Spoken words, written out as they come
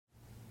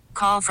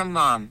Call from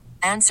mom.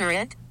 Answer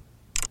it.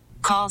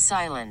 Call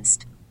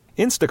silenced.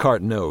 Instacart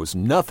knows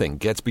nothing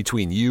gets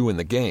between you and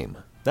the game.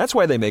 That's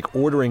why they make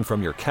ordering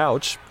from your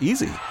couch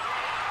easy.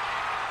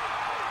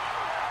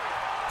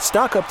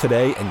 Stock up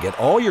today and get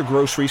all your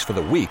groceries for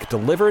the week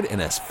delivered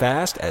in as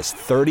fast as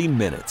 30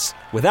 minutes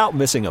without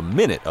missing a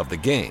minute of the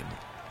game.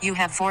 You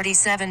have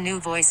 47 new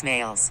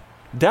voicemails.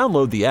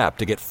 Download the app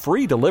to get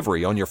free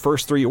delivery on your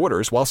first 3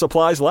 orders while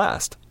supplies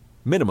last.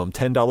 Minimum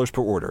 $10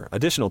 per order.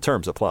 Additional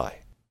terms apply.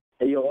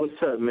 Hey, yo, what's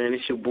up, man?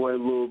 It's your boy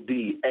Lil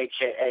B,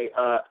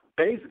 a.k.a.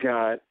 Bass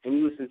God, and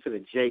you listen to the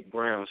Jake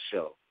Brown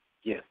Show.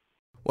 Yeah.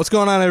 What's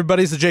going on,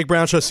 everybody? It's the Jake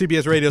Brown Show.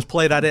 CBS Radio's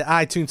played at it.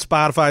 iTunes,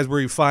 Spotify is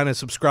where you find and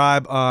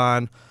subscribe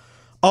on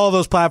all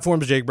those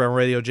platforms. Jake Brown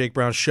Radio, Jake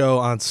Brown Show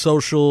on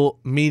social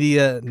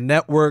media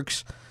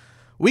networks.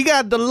 We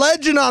got the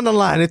legend on the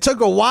line. It took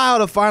a while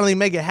to finally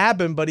make it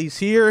happen, but he's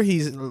here.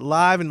 He's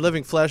live and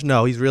living flesh.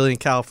 No, he's really in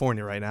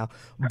California right now,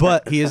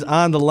 but he is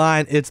on the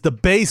line. It's the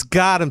bass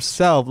god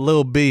himself,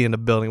 Lil B, in the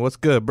building. What's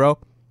good, bro?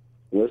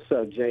 What's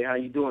up, Jay? How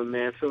you doing,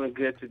 man? Feeling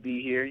good to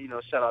be here. You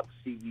know, shout out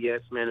to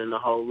CBS, man, and the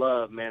whole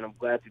love, man. I'm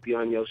glad to be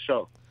on your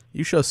show.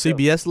 You show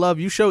CBS love.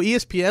 You show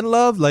ESPN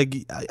love. Like,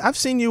 I've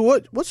seen you.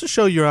 What's the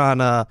show you're on?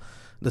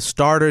 The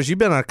Starters. You've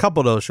been on a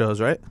couple of those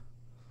shows, right?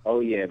 Oh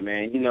yeah,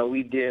 man. You know,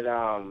 we did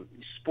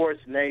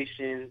Sports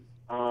Nation.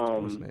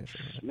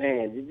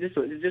 Man,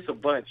 just a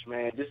bunch,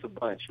 man. Just a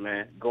bunch,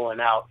 man. Going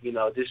out, you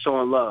know, just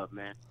showing love,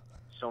 man.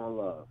 Showing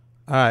love.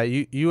 All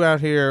right, you out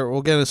here.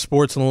 We'll get into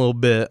sports in a little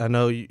bit. I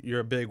know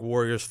you're a big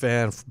Warriors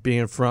fan,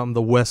 being from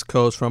the West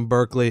Coast, from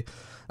Berkeley.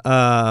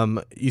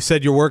 You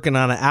said you're working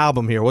on an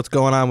album here. What's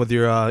going on with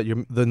your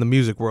in the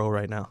music world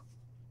right now?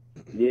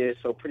 Yeah,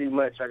 so pretty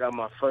much I got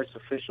my first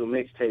official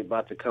mixtape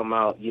about to come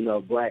out. You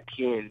know, Black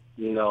Kin.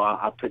 You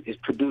know, it's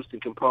produced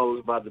and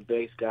composed by the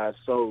bass guy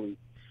solely.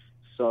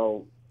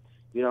 So,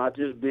 you know, I've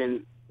just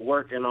been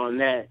working on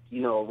that.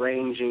 You know,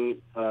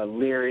 arranging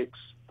lyrics.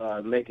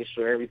 Making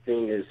sure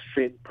everything is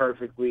fit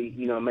perfectly,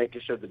 you know,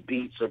 making sure the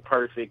beats are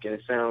perfect and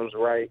it sounds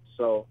right.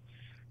 So,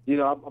 you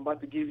know, I'm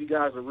about to give you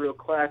guys a real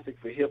classic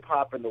for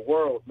hip-hop in the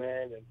world,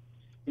 man. And,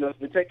 you know, it's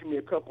been taking me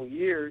a couple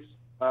years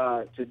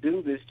to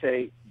do this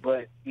tape,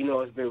 but, you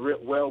know, it's been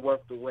well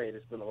worth the wait.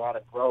 It's been a lot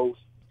of growth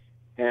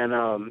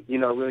and, you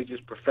know, really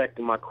just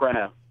perfecting my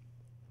craft.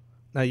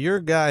 Now, you're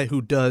a guy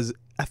who does,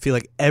 I feel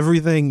like,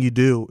 everything you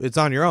do, it's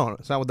on your own.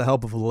 It's not with the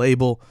help of a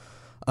label.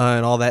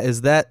 And all that.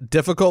 Is that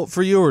difficult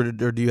for you, or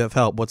do you have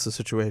help? What's the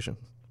situation?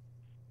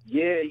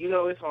 Yeah, you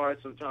know, it's hard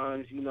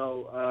sometimes, you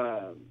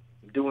know,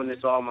 doing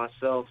this all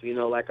myself, you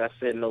know, like I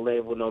said, no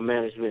label, no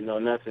management, no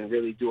nothing,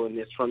 really doing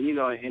this from, you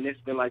know, and it's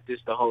been like this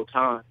the whole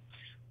time.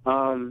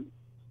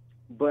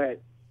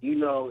 But, you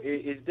know,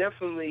 it's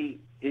definitely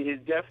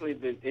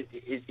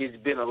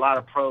been a lot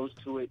of pros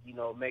to it, you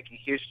know, making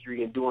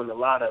history and doing a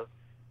lot of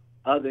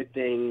other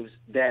things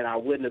that I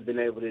wouldn't have been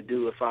able to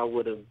do if I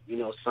would have, you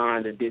know,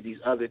 signed and did these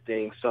other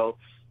things. So,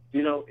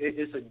 you know,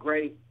 it's a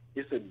great,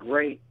 you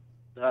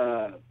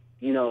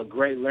know, a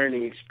great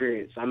learning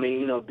experience. I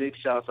mean, you know, big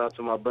shouts out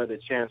to my brother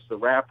Chance the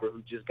Rapper,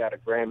 who just got a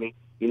Grammy,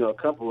 you know, a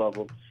couple of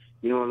them,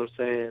 you know what I'm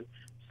saying?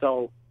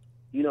 So,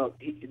 you know,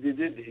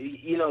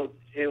 you know,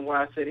 and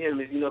why I said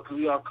him is, you know, because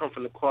we all come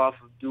from the cloth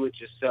of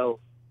do-it-yourself,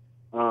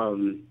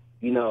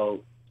 you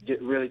know,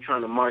 really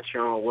trying to march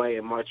your own way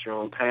and march your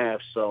own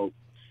path. So,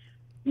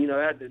 you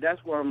know,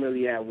 that's where I'm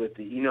really at with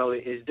it. You know,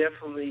 it's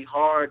definitely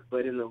hard,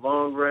 but in the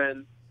long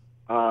run,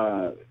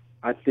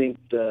 I think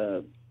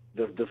the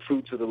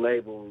fruits of the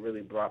label will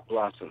really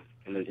blossom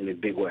in a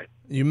big way.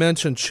 You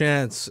mentioned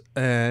Chance,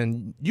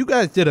 and you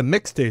guys did a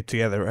mixtape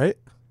together, right?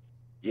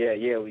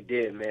 Yeah, we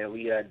did, man.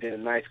 We did a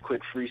nice,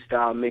 quick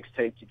freestyle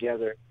mixtape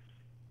together,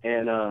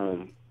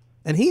 and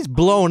he's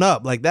blown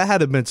up. Like, that had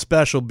to have been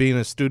special being in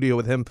a studio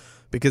with him,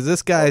 because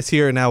this guy is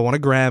here now, won a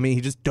Grammy. He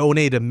just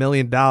donated $1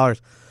 million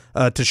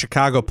to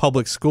Chicago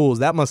public schools.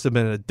 That must have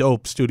been a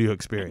dope studio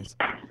experience.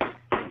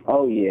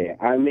 Oh, yeah.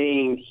 I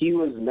mean, he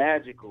was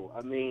magical.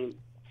 I mean,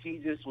 he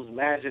just was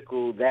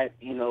magical that,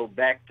 you know,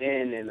 back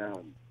then, and,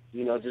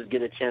 you know, just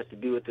get a chance to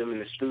be with him in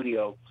the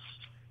studio.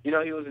 You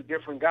know, he was a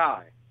different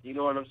guy. You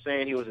know what I'm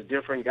saying? He was a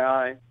different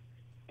guy,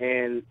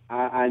 and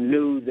I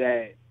knew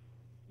that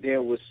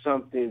there was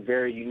something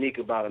very unique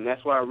about him.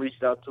 That's why I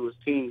reached out to his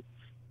team,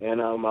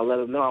 and I let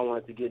him know I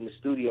wanted to get in the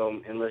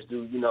studio and let's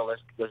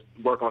let's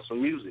work on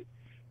some music.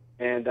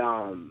 And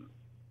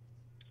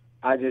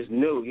I just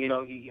knew, you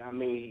know, he's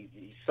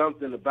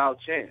something about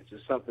Chance.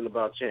 There's something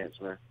about Chance,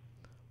 man.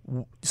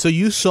 So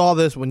you saw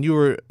this when you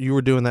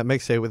were doing that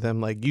mixtape with him,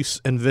 like you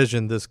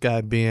envisioned this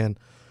guy being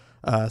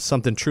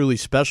something truly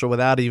special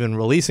without even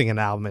releasing an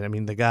album. I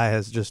mean, the guy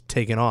has just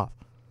taken off.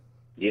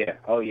 Yeah.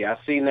 Oh, yeah.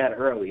 I seen that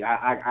early.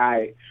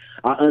 I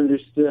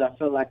understood. I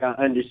felt like I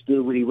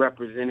understood what he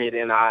represented,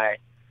 and I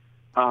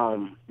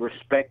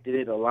respected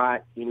it a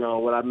lot. You know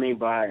what I mean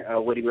by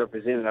what he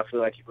represented. I feel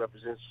like he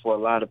represents for a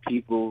lot of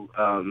people.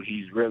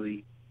 He's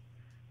really,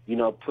 you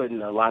know,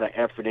 putting a lot of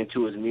effort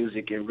into his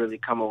music and really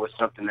coming with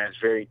something that's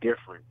very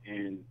different.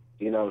 And,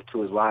 you know,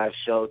 to his live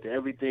show, to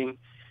everything.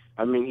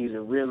 I mean, he's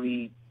a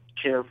really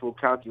careful,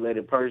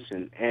 calculated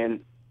person, and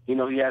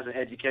he has an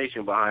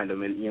education behind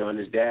him, and and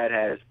his dad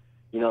has,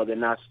 they're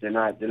not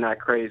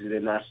crazy, they're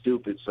not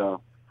stupid.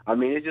 So I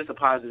mean, it's just a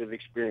positive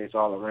experience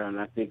all around.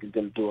 And I think it's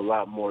going to do a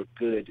lot more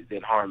good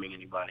than harming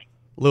anybody.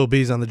 Lil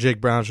B's on the Jake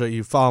Brown Show.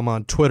 You follow him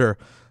on Twitter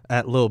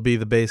at Lil B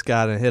the Bass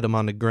God, and hit him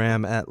on the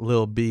gram at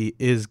Lil B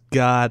is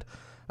God.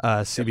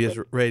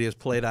 CBS Radio's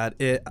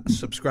Play.it.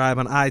 Subscribe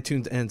on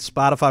iTunes and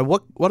Spotify.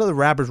 What are the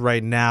rappers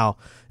right now?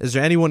 Is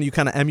there anyone you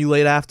kind of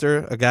emulate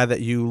after? A guy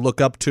that you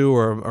look up to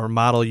or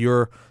model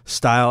your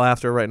style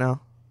after right now?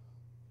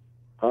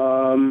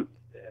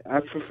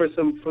 For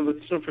some of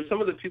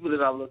the people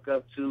that I look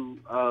up to,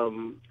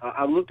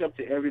 I look up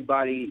to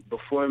everybody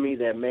before me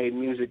that made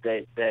music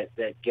that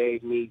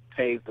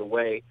paved the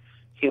way,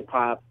 hip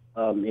hop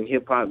and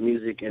hip hop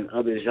music and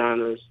other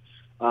genres.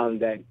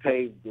 That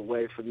paved the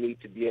way for me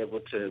to be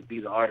able to be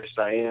the artist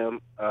I am.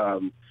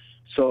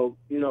 So,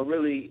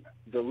 really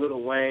the Lil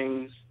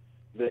Waynes,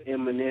 the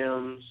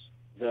Eminems,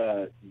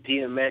 the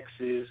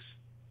DMXs,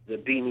 the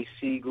Beanie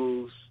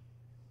Siegels,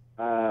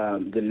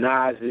 the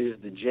Nas's,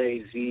 the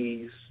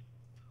Jay-Z's,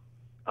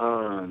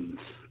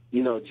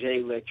 Jay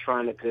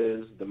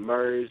Electronicas, the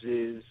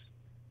Merzes,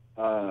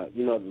 the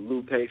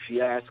Lupe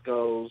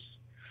Fiascos.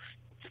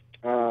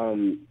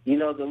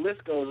 The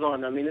list goes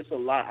on. I mean, it's a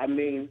lot. I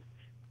mean,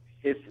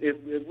 if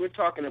we're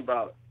talking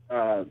about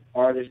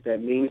artists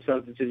that mean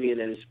something to me and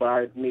that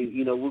inspired me,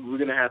 we're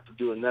going to have to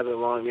do another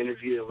long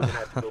interview, and we're going to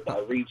have to go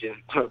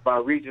by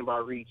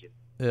region.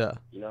 Yeah.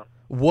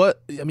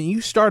 What? I mean,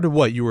 you started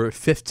what? You were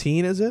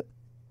 15, is it?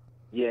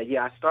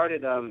 Yeah. I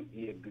started.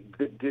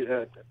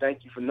 Good.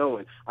 Thank you for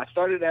knowing. I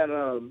started at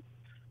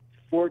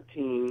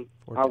 14.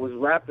 I was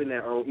rapping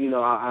at.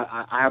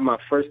 I had my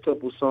first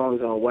couple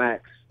songs on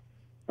wax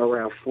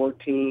around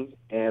 14,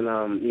 and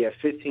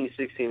 15,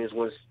 16 is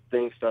when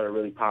things started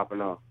really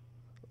popping off.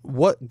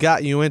 What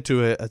got you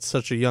into it at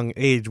such a young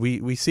age?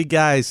 We see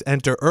guys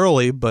enter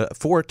early, but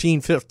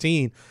 14,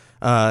 15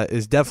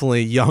 is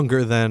definitely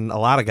younger than a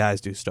lot of guys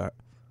do start.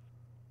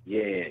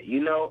 Yeah,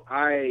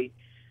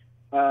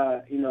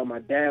 my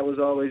dad was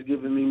always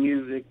giving me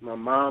music. My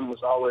mom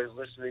was always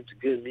listening to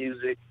good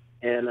music,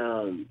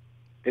 and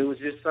it was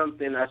just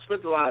something. I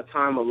spent a lot of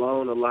time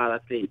alone, I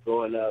think,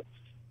 growing up.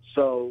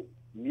 So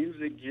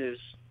music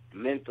just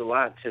meant a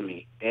lot to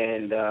me,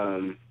 and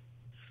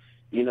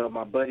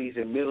my buddies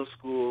in middle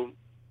school,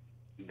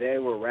 they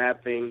were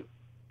rapping,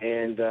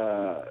 and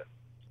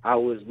I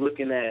was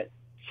looking at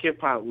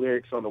hip-hop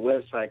lyrics on a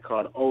website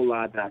called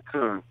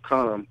ohla.com,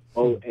 ohhla.com,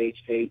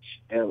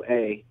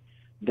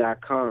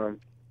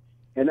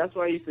 and that's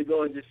where I used to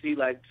go and just see,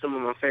 like, some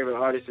of my favorite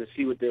artists and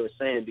see what they were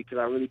saying, because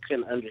I really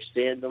couldn't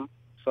understand them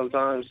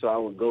sometimes, so I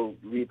would go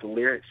read the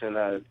lyrics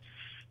and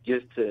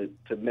just to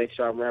make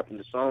sure I'm rapping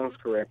the songs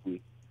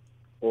correctly.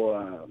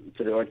 Or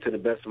to the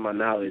best of my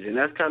knowledge, and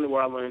that's kind of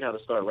where I learned how to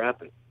start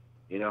rapping.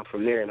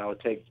 From there, and I would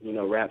take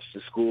raps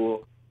to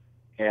school,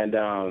 and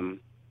I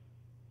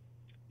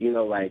used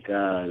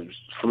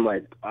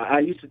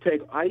to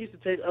take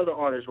other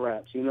artists'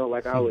 raps.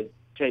 I would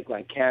take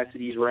like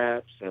Cassidy's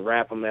raps and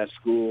rap them at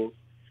school.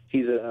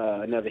 He's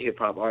another hip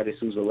hop artist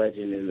who's a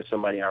legend and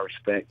somebody I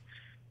respect.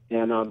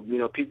 And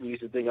people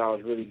used to think I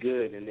was really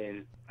good, and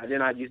then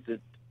I used to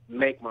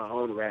make my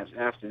own raps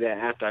after that.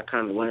 After I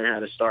kind of learned how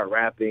to start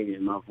rapping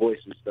and my voice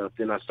and stuff,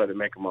 then I started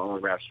making my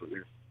own raps from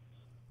there.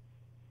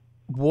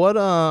 What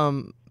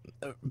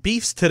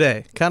beefs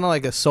today? Kind of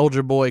like a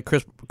Soulja Boy,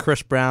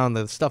 Chris Brown,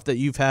 the stuff that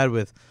you've had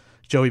with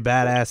Joey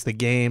Badass, The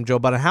Game, Joe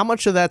Budden. How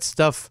much of that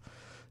stuff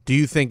do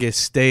you think is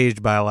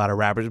staged by a lot of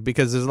rappers?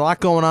 Because there's a lot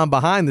going on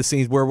behind the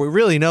scenes where we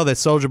really know that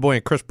Soulja Boy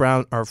and Chris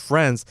Brown are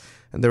friends,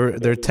 and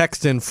they're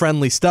texting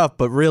friendly stuff,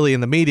 but really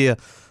in the media,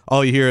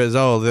 all you hear is,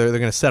 they're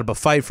going to set up a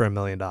fight for $1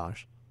 million. Yeah,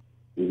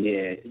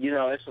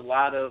 it's a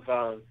lot of,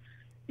 the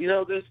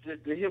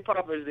hip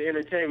hop is the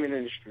entertainment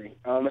industry.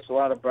 It's a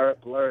lot of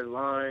blurred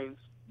lines,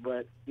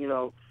 but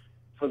for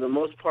the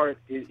most part,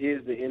 it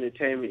is the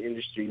entertainment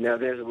industry. Now,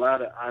 there's a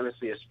lot of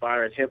honestly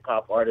aspiring hip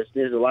hop artists.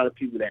 There's a lot of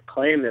people that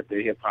claim that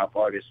they're hip hop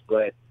artists,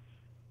 but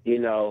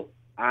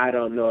I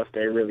don't know if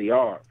they really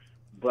are.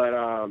 But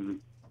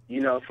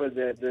for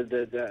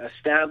the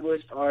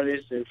established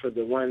artists and for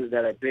the ones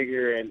that are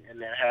bigger and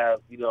that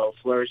have,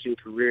 flourishing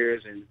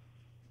careers, and,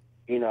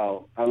 a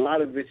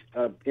lot of it's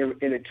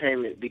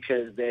entertainment,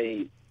 because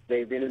they've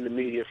been in the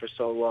media for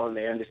so long,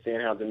 they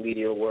understand how the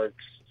media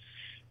works.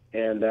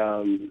 And,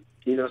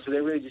 so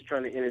they're really just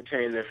trying to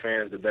entertain their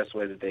fans the best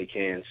way that they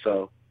can.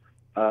 So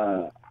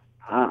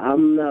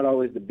I'm not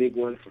always the big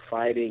one for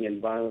fighting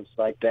and violence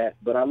like that,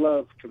 but I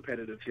love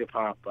competitive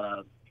hip-hop,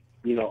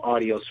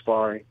 audio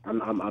sparring.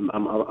 I'm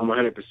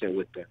 100%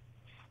 with that.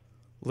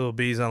 Lil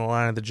B's on the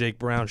line at the Jake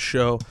Brown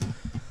Show.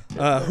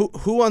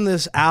 Who on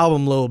this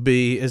album, Lil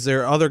B? Is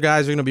there other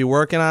guys you're going to be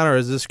working on, or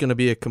is this going to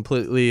be a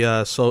completely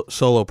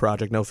solo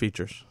project, no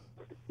features?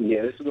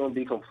 Yeah, this is going to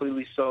be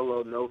completely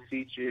solo, no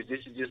features.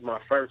 This is just my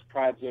first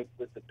project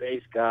with the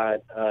Bass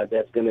God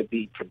that's going to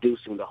be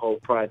producing the whole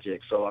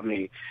project. So, I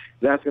mean,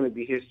 that's going to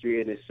be history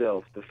in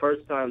itself. The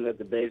first time that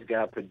the Bass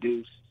God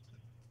produced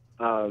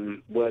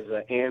was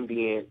an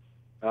ambient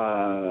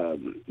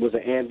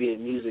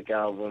music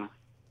album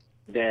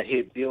that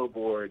hit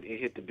Billboard. It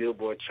hit the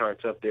Billboard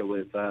charts up there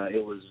with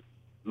it was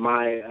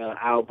my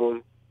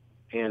album,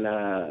 and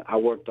I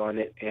worked on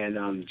it. And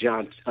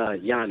Yanni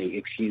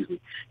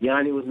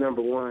was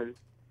number one,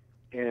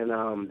 and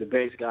the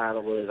bass guy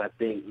was, I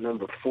think,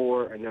 number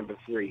 4 or number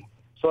 3.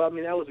 So I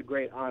mean, that was a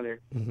great honor.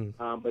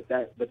 But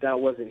that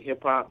wasn't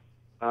hip hop.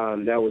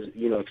 That was,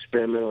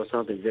 experimental,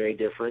 something very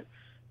different.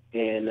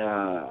 And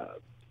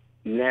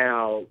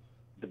now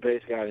the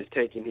bass guy is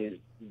taking his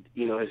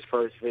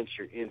first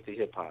venture into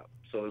hip hop.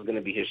 So it's going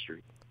to be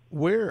history.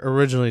 Where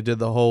originally did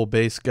the whole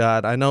bass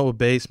god? I know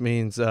bass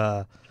means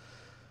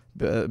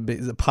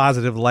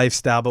positive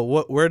lifestyle,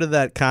 but where did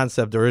that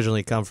concept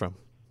originally come from?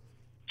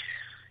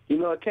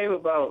 It came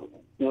about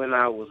when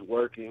I was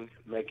working,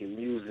 making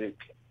music,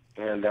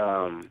 and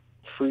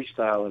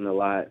freestyling a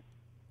lot.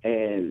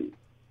 And,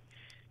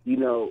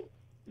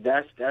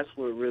 that's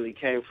where it really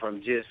came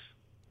from, just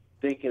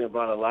thinking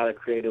about a lot of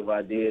creative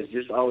ideas,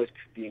 just always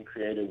being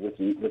creative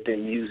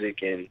within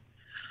music. And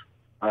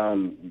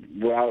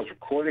where I was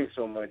recording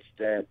so much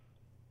that,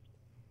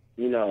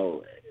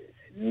 new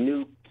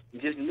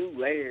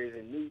layers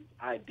and new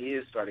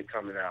ideas started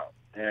coming out.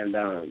 And,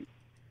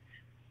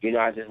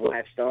 I just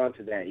latched on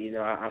to that.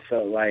 I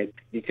felt like,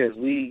 because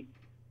we,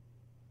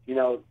 me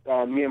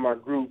and my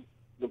group,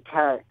 the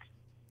Pack,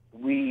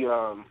 we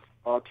all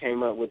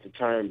came up with the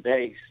term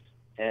bass.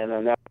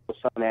 And that was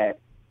something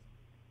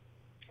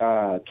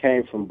that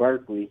came from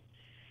Berkeley.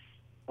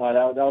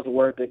 That was a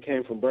word that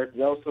came from Berkeley.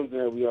 That was something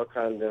that we all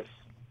kind of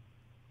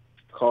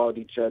called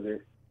each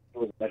other. It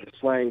was like a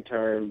slang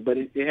term, but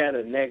it had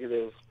a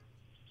negative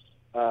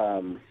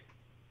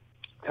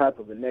type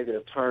of a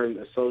negative term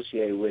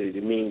associated with it.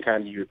 It mean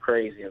kind of you're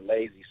crazy and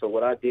lazy. So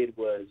what I did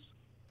was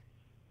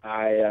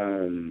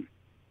I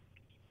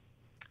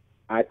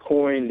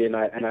coined and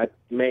I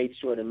made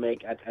sure to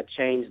I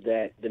changed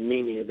the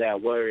meaning of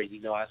that word.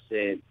 I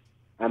said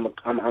I'm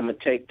gonna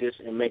take this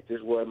and make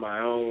this word my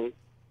own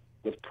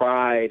with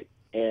pride,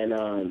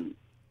 and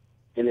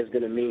it's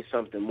gonna mean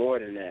something more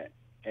than that.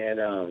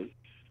 And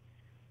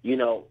me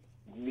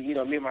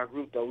and my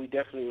group, though, we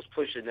definitely was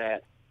pushing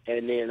that.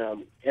 And then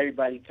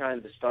everybody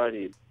kind of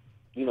started,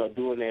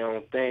 doing their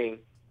own thing,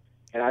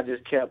 and I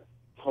just kept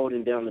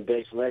holding down the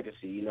bass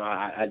legacy.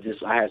 I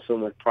had so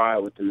much pride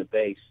within the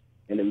bass,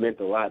 and it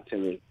meant a lot to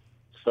me.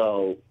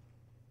 So,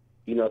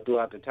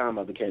 throughout the time,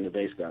 I became the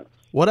bass guy.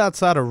 What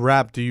outside of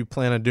rap do you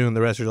plan on doing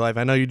the rest of your life?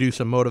 I know you do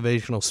some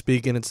motivational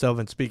speaking and stuff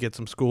and speak at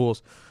some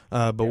schools,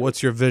 but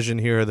what's your vision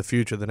here of the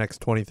future, the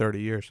next 20,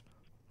 30 years?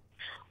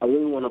 I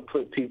really want to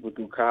put people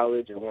through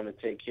college. I want to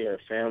take care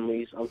of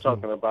families. I'm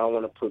talking about, I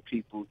want to put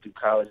people through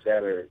college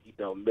that are,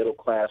 middle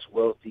class,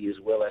 wealthy, as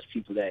well as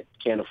people that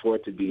can't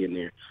afford to be in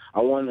there.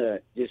 I want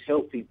to just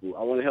help people.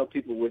 I want to help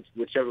people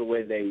whichever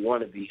way they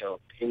want to be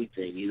helped,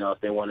 anything.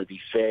 If they want to be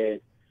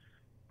fed,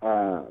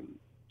 I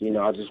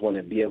just want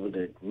to be able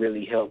to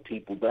really help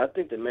people. But I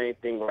think the main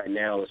thing right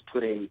now is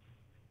putting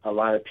a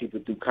lot of people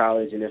through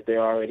college, and if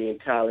they're already in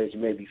college,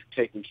 maybe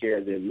taking care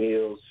of their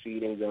meals,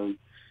 feeding them,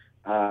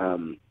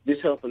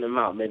 just helping them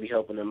out, maybe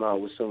helping them out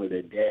with some of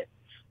their debt.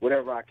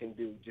 Whatever I can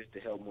do just to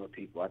help more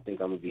people, I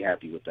think I'm going to be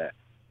happy with that.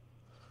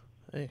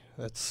 Hey,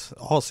 that's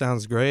all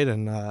sounds great,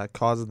 and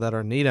causes that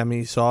are needed. I mean,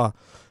 you saw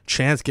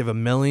Chance give $1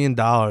 million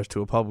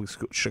to a public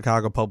school,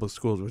 Chicago public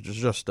schools, which is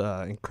just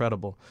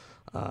incredible.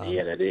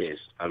 Yeah, that is.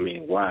 I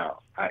mean, wow.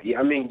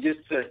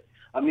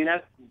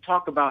 That's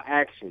talk about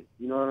action.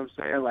 You know what I'm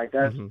saying? Like,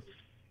 that's, and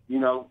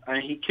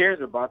he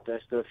cares about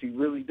that stuff. He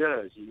really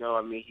does. He's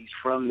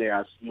from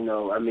there.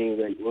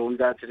 When we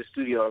got to the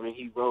studio,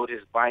 he rode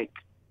his bike.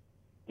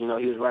 He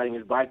was riding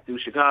his bike through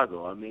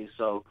Chicago. This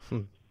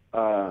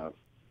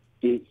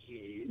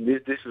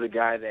is a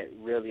guy that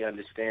really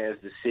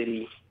understands the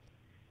city,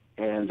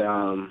 and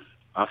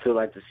I feel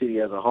like the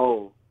city as a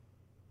whole,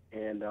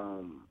 and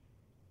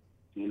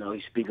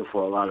he's speaking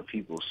for a lot of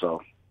people.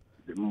 So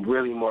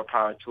really more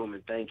power to him,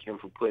 and thank him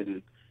for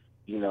putting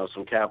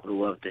some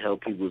capital up to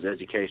help people's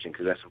education,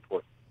 because that's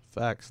important.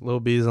 Facts. Lil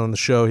B is on the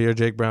show here,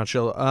 Jake Brown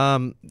Show.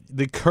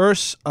 The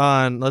curse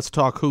on Let's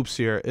Talk Hoops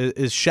here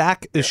is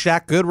Shaq. Is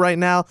Shaq good right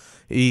now?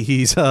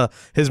 He's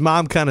his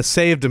mom kind of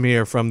saved him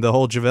here from the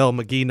whole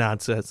JaVale McGee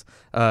nonsense.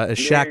 Is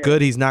Shaq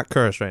good? He's not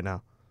cursed right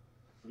now.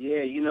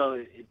 Yeah,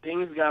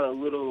 things got a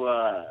little.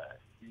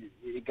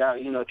 It got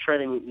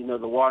treading.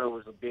 The water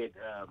was a bit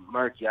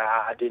murky.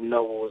 I didn't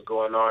know what was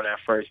going on at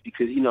first,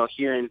 because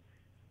hearing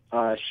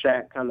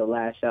Shaq kind of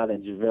lash out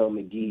at JaVale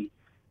McGee,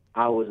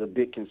 I was a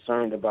bit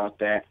concerned about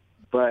that.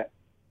 But,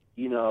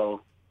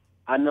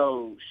 I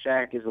know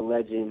Shaq is a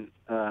legend.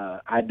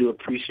 I do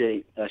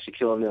appreciate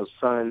Shaquille O'Neal's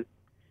son.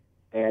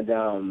 And,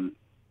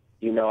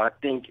 I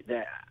think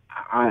that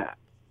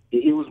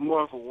it was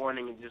more of a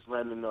warning and just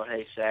letting them know,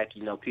 hey, Shaq,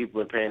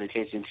 people are paying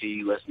attention to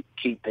you. Let's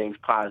keep things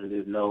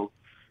positive. No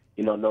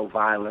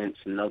violence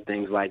and no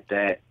things like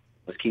that.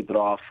 Let's keep it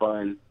all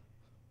fun.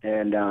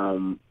 And,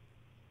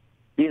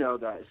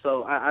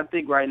 So I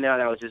think right now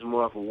that was just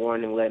more of a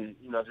warning, letting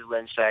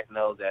Shaq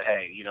know that,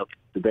 hey,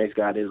 the base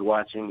god is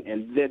watching,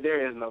 and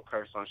there is no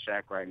curse on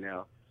Shaq right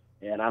now,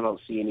 and I don't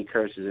see any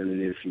curses in the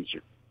near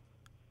future.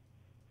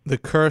 The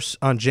curse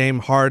on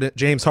James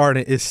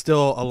Harden is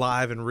still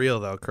alive and real,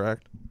 though,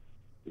 correct?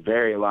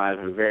 Very alive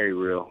and very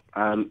real,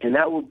 and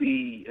that will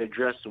be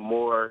addressed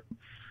more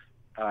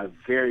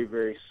very,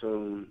 very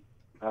soon.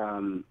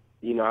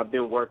 I've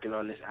been working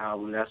on this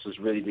album. That's what's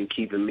really been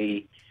keeping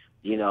me,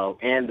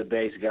 and the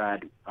bass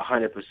god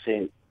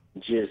 100%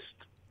 just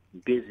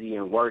busy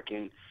and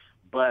working.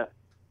 But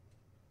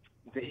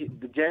the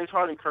James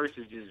Harden curse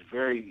is just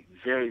very,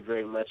 very,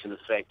 very much in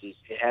effect. It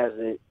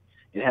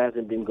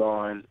hasn't been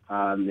gone.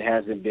 It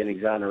hasn't been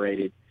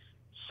exonerated.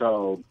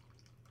 So,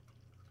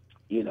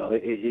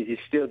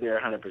 it's still there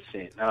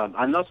 100%.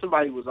 I know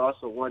somebody was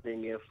also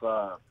wondering if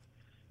the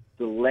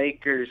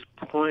Lakers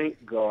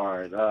point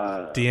guard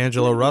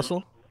D'Angelo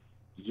Russell.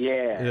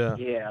 Yeah.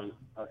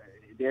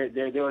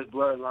 There was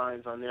blurred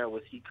lines on there.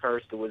 Was he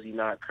cursed or was he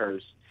not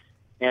cursed?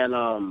 And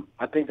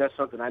I think that's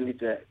something I need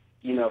to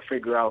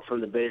figure out from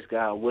the bass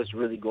guy what's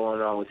really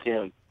going on with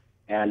him,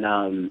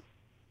 and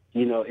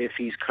if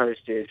he's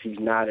cursed, or if he's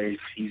not, or if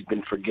he's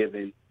been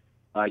forgiven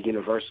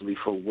universally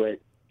for what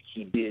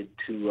he did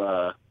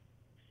to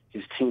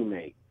his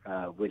teammate,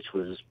 which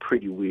was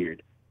pretty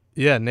weird.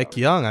 Yeah, Nick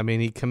Young. I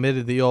mean, he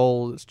committed the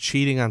old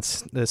cheating on.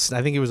 I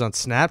think he was on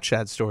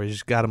Snapchat stories.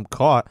 Just got him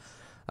caught,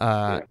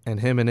 and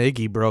him and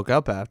Iggy broke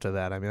up after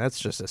that. I mean, that's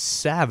just a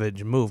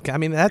savage move. I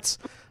mean, that's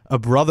a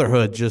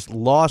brotherhood just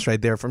lost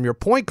right there from your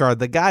point guard,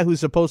 the guy who's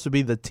supposed to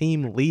be the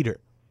team leader.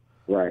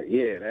 Right.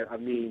 Yeah.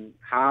 What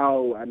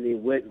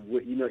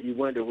you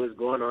wonder what's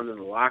going on in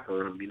the locker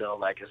room.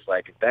 It's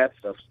like if that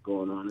stuff's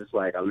going on, it's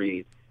like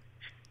that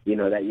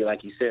you,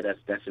 like you said,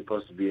 that's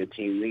supposed to be a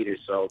team leader.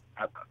 So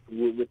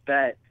with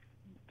that.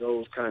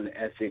 Those kind of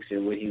ethics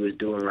and what he was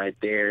doing right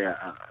there,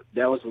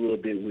 that was a little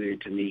bit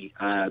weird to me.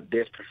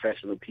 There's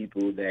professional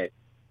people that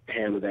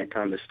handle that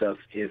kind of stuff.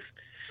 If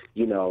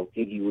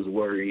Iggy was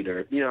worried,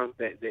 or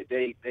that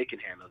they can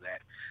handle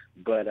that.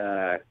 But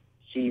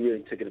he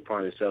really took it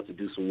upon himself to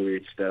do some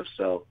weird stuff.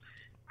 So,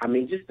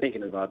 just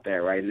thinking about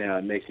that right now,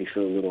 it makes me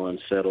feel a little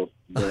unsettled.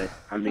 But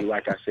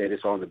like I said,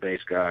 it's on the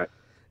bass god.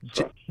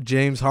 So.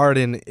 James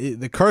Harden,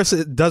 the curse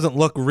doesn't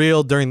look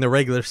real during the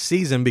regular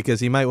season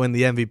because he might win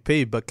the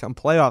MVP, but come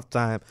playoff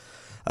time,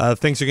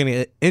 things are going to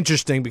get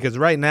interesting because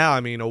right now,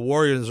 a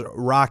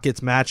Warriors-Rockets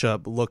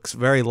matchup looks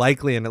very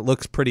likely and it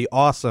looks pretty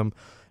awesome,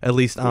 at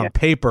least on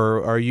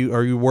paper. Are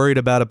you worried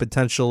about a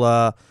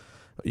potential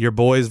your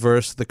boys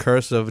versus the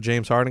curse of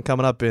James Harden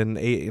coming up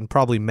in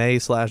probably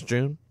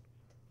May/June?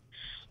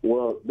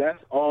 Well,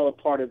 that's all a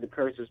part of the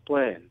curse's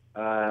plan.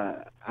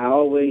 I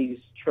always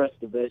trust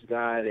the best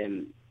guy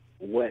and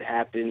what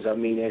happens. As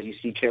you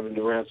see Kevin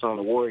Durant's on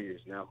the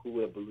Warriors now. Who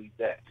would believe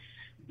that?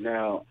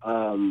 Now,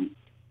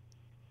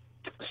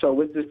 so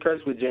with this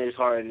curse with James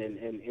Harden,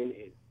 and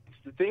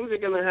the things are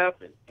going to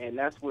happen, and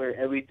that's where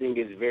everything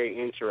is very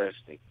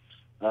interesting.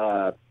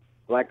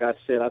 Like I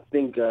said, I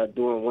think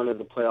during one of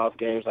the playoff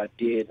games I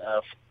did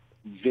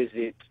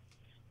visit.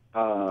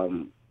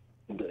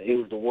 It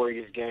was the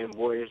Warriors game,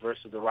 Warriors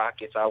versus the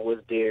Rockets. I was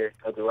there.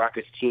 The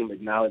Rockets team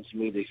acknowledged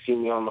me. They see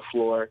me on the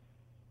floor.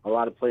 A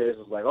lot of players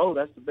was like, "Oh,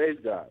 that's the bass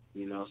guy,"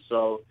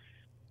 So,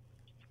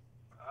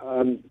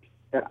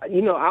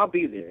 I'll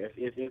be there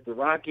if the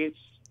Rockets.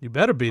 You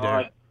better be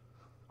there.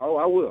 I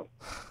will.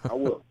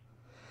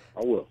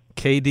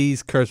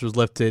 KD's curse was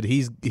lifted.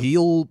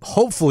 He'll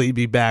hopefully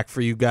be back for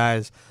you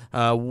guys.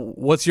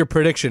 What's your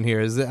prediction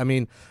here?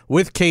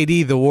 With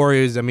KD, the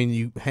Warriors.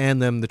 You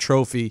hand them the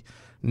trophy.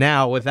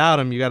 Now, without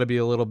him, you got to be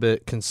a little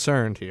bit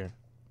concerned here.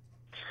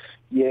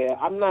 Yeah,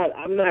 I'm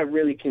not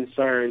really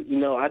concerned.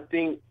 I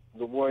think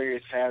the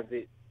Warriors have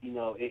it.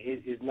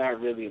 It's not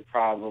really a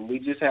problem. We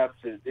just have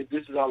to.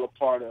 This is all a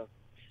part of,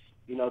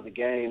 the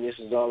game. This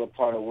is all a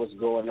part of what's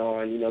going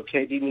on.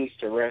 KD needs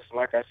to rest.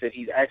 Like I said,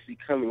 he's actually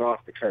coming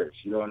off the curse.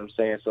 You know what I'm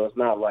saying? So it's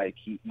not like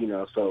this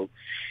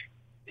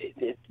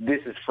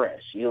is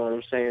fresh. You know what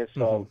I'm saying?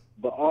 So,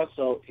 But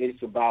also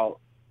it's about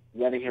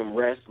letting him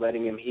rest,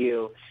 letting him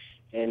heal,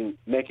 and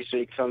making sure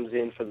he comes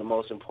in for the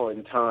most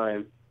important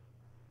time,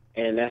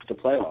 and that's the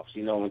playoffs.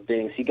 When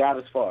things he got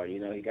us far. He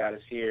got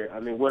us here.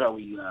 What are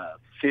we?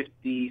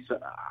 50. So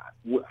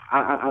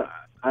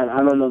I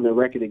don't know the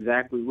record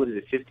exactly. What is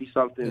it? 50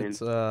 something. It's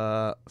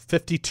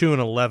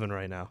 52-11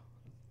 right now.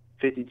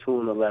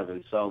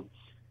 52-11. So,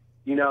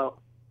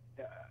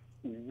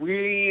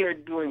 we are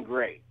doing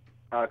great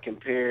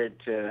compared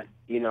to.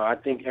 I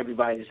think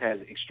everybody just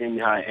has extremely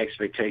high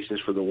expectations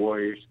for the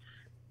Warriors,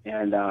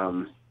 and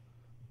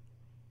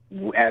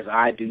as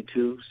I do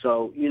too.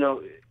 So,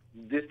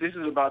 this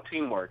is about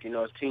teamwork.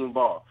 It's team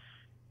ball.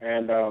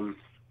 And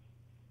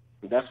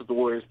that's what the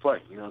Warriors play,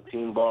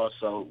 team ball.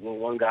 So when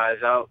one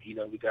guy's out, we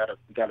got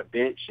a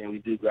bench, and we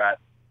do got,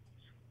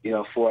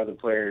 4 other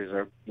players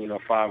or,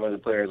 5 other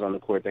players on the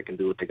court that can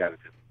do what they got to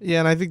do. Yeah,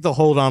 and I think they'll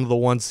hold on to the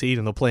 1 seed,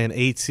 and they'll play an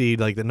 8 seed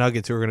like the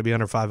Nuggets, who are going to be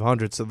under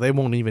 500, so they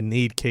won't even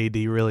need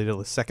KD really till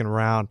the second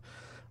round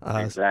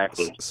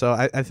Exactly. So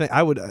I think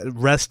I would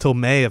rest till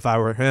May if I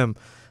were him.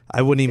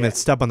 I wouldn't even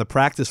step on the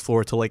practice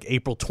floor till like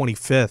April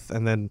 25th,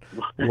 and then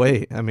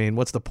wait. I mean,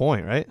 what's the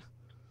point, right?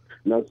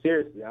 No,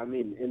 seriously. I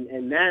mean,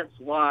 and that's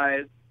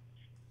why,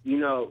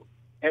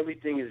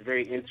 everything is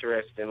very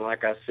interesting.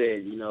 Like I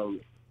said,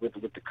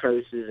 with the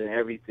curses and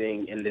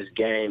everything in this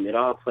game, it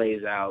all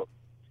plays out,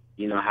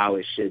 how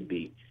it should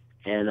be.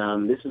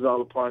 And this is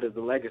all a part of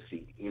the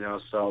legacy,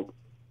 so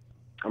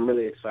I'm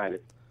really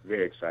excited.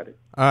 Very excited.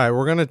 All right,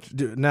 we're gonna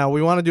do now.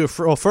 We want to do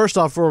first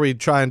off, before we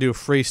try and do a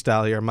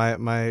freestyle here,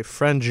 my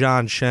friend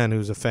John Shen,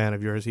 who's a fan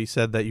of yours, he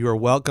said that you are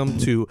welcome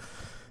to.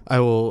 I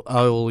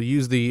will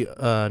use the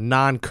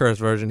non-curse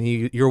version.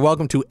 You're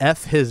welcome to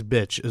F his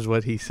bitch, is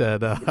what he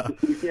said.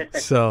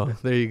 So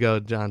there you go,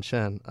 John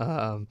Shen.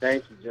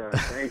 Thank you, John.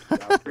 Thank you.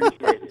 I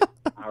appreciate it.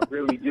 I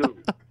really do.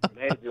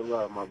 Major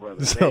love, my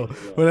brother. So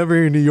whenever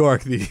you're in New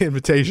York, the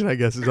invitation, I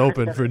guess, is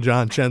open for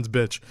John Shen's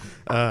bitch.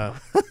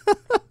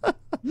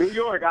 New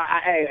York,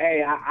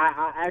 I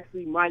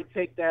actually might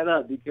take that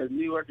up because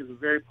New York is a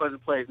very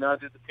pleasant place. Now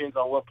it just depends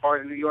on what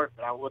part of New York,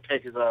 but I will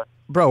take his.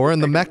 Bro, we're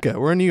in the Mecca.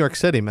 We're in New York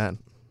City, man.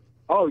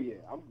 Oh yeah,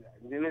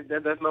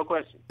 that's no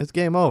question. It's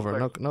game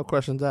over. No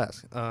questions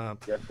asked.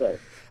 Yes, sir.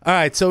 All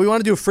right, so we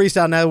want to do a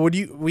freestyle now.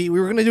 We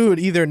were going to do it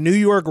either New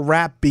York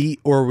rap beat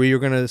or we were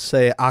going to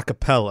say a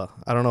cappella.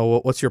 I don't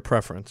know. What's your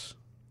preference?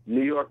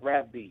 New York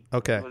rap beat.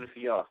 Okay. I'm doing it for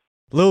y'all.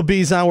 Lil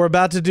B's on. We're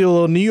about to do a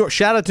little New York.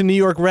 Shout out to New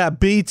York Rap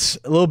Beats.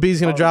 Lil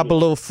B's going to drop a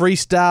little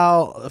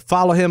freestyle.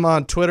 Follow him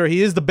on Twitter.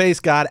 He is the bass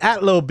god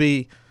at Lil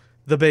B,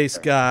 the bass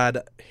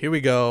god. Here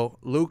we go.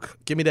 Luke,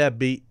 give me that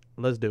beat.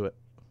 Let's do it.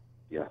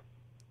 Yeah.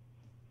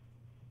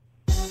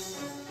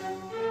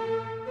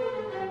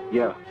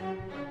 Yeah.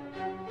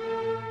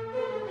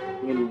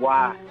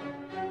 NY.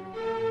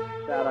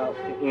 Shout out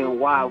to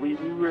NY. We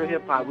real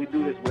hip hop. We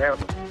do this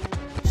wherever.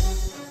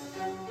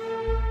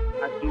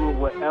 I do it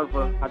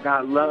wherever. I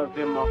got love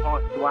in my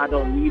heart, so I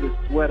don't need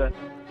a sweater.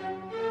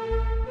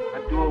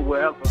 I do it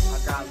wherever. I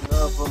got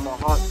love in my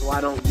heart, so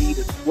I don't need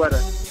a sweater.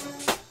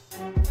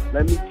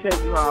 Let me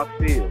tell you how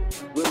I feel.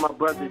 With my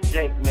brother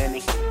Jake, man,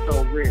 he's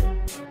so real.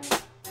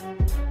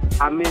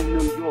 I'm in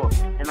New York,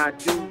 and I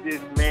do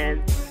this,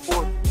 man,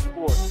 sport to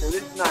sport. And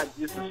it's not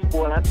just a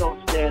sport. I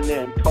don't stand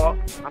there and talk.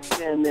 I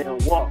stand there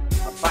and walk.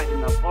 I'm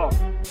fighting a ball.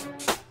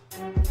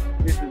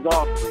 This is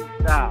all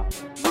freestyle.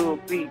 Lil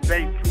B,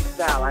 bass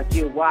freestyle. I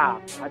get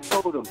wild. I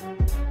told him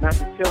not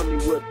to tell me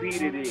what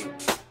beat it is.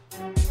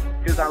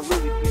 Cause I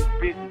really get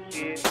busy,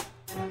 kid.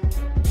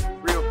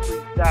 Real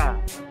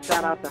freestyle.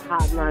 Shout out to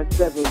Hotline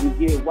 7,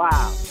 we get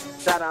wild.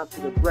 Shout out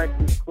to the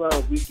Breakfast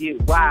Club, we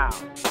get wild.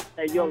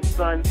 Hey, yo,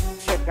 son,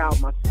 check out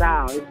my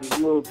style. This is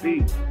Lil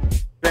B.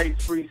 Bass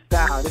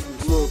freestyle. This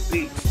is Lil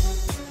B.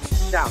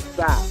 Shout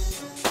style.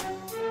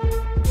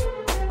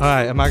 All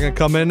right, am I going to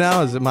come in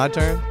now? Is it my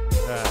turn?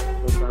 All right.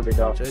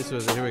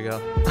 J-Swizzy, here we go.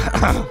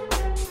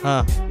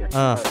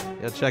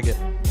 Yeah, check it.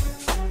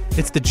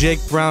 It's the Jake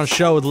Brown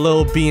Show with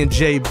Lil B and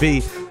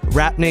JB.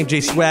 Rap name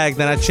J-Swag,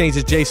 then I changed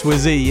to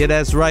J-Swizzy. Yeah,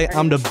 that's right,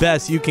 I'm the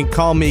best. You can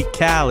call me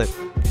Khaled.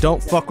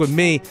 Don't fuck with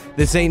me,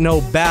 this ain't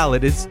no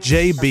ballad. It's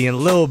JB and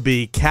Lil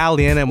B,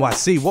 Cali and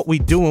NYC. What we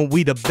doing,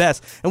 we the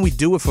best, and we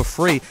do it for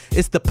free.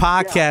 It's the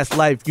podcast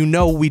life, you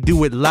know we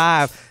do it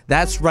live.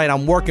 That's right,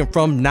 I'm working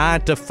from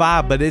 9 to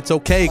 5, but it's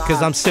okay,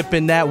 cause I'm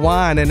sipping that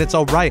wine, and it's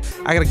alright.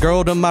 I got a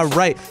girl to my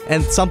right,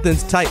 and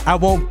something's tight. I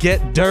won't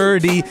get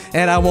dirty,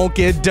 and I won't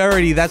get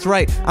dirty. That's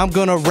right, I'm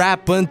gonna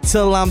rap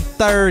until I'm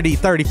 30,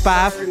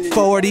 35,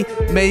 40,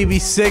 maybe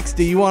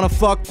 60. You wanna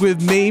fuck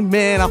with me?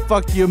 Man, I'll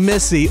fuck your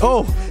Missy.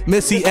 Oh,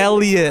 Missy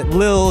Elliott,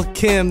 Lil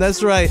Kim,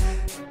 that's right.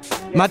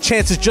 My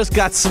chances just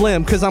got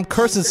slim because I'm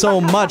cursing so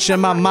much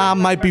and my mom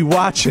might be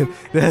watching.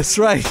 That's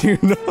right, you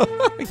know.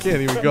 I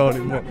can't even go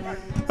anymore.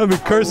 I've been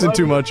cursing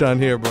too much on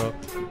here, bro.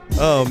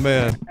 Oh,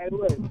 man. Hey,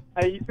 look.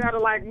 Hey, you sounded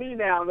like me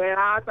now, man.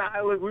 I thought,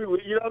 look,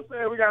 you know what I'm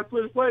saying? We got to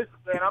switch places,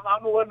 man.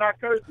 I'm the one not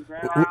cursing,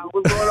 man.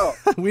 What's going on?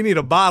 We need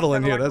a bottle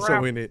in here. That's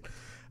what we need.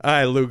 All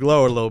right, Luke,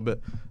 lower a little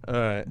bit. All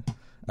right,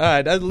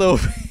 that's a little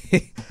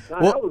bit.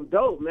 That was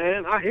dope,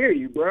 man. I hear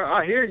you, bro.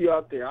 I hear you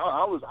out there.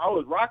 I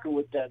was rocking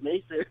with that,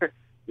 man.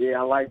 Yeah,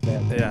 I like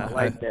that. Man. Yeah, I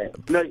like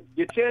that. No,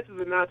 your chances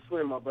are not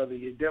slim, my brother.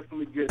 You're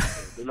definitely good.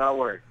 Do not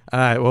worry. All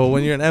right. Well,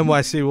 when you're in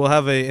NYC, we'll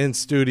have a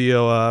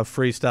in-studio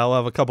freestyle. We'll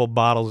have a couple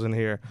bottles in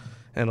here,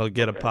 and it'll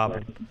get it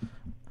popping.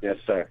 Yes,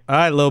 sir. All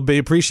right, Lil B.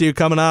 Appreciate you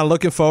coming on.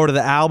 Looking forward to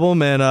the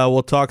album, and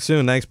we'll talk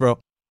soon. Thanks, bro.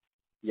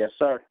 Yes,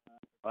 sir.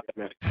 Bye,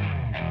 man.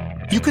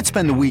 You could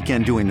spend the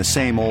weekend doing the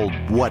same old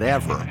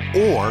whatever,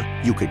 or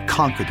you could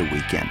conquer the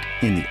weekend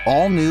in the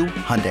all-new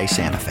Hyundai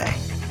Santa Fe.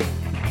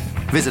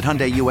 Visit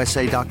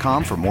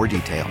HyundaiUSA.com for more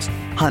details.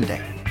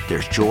 Hyundai,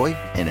 there's joy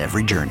in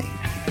every journey.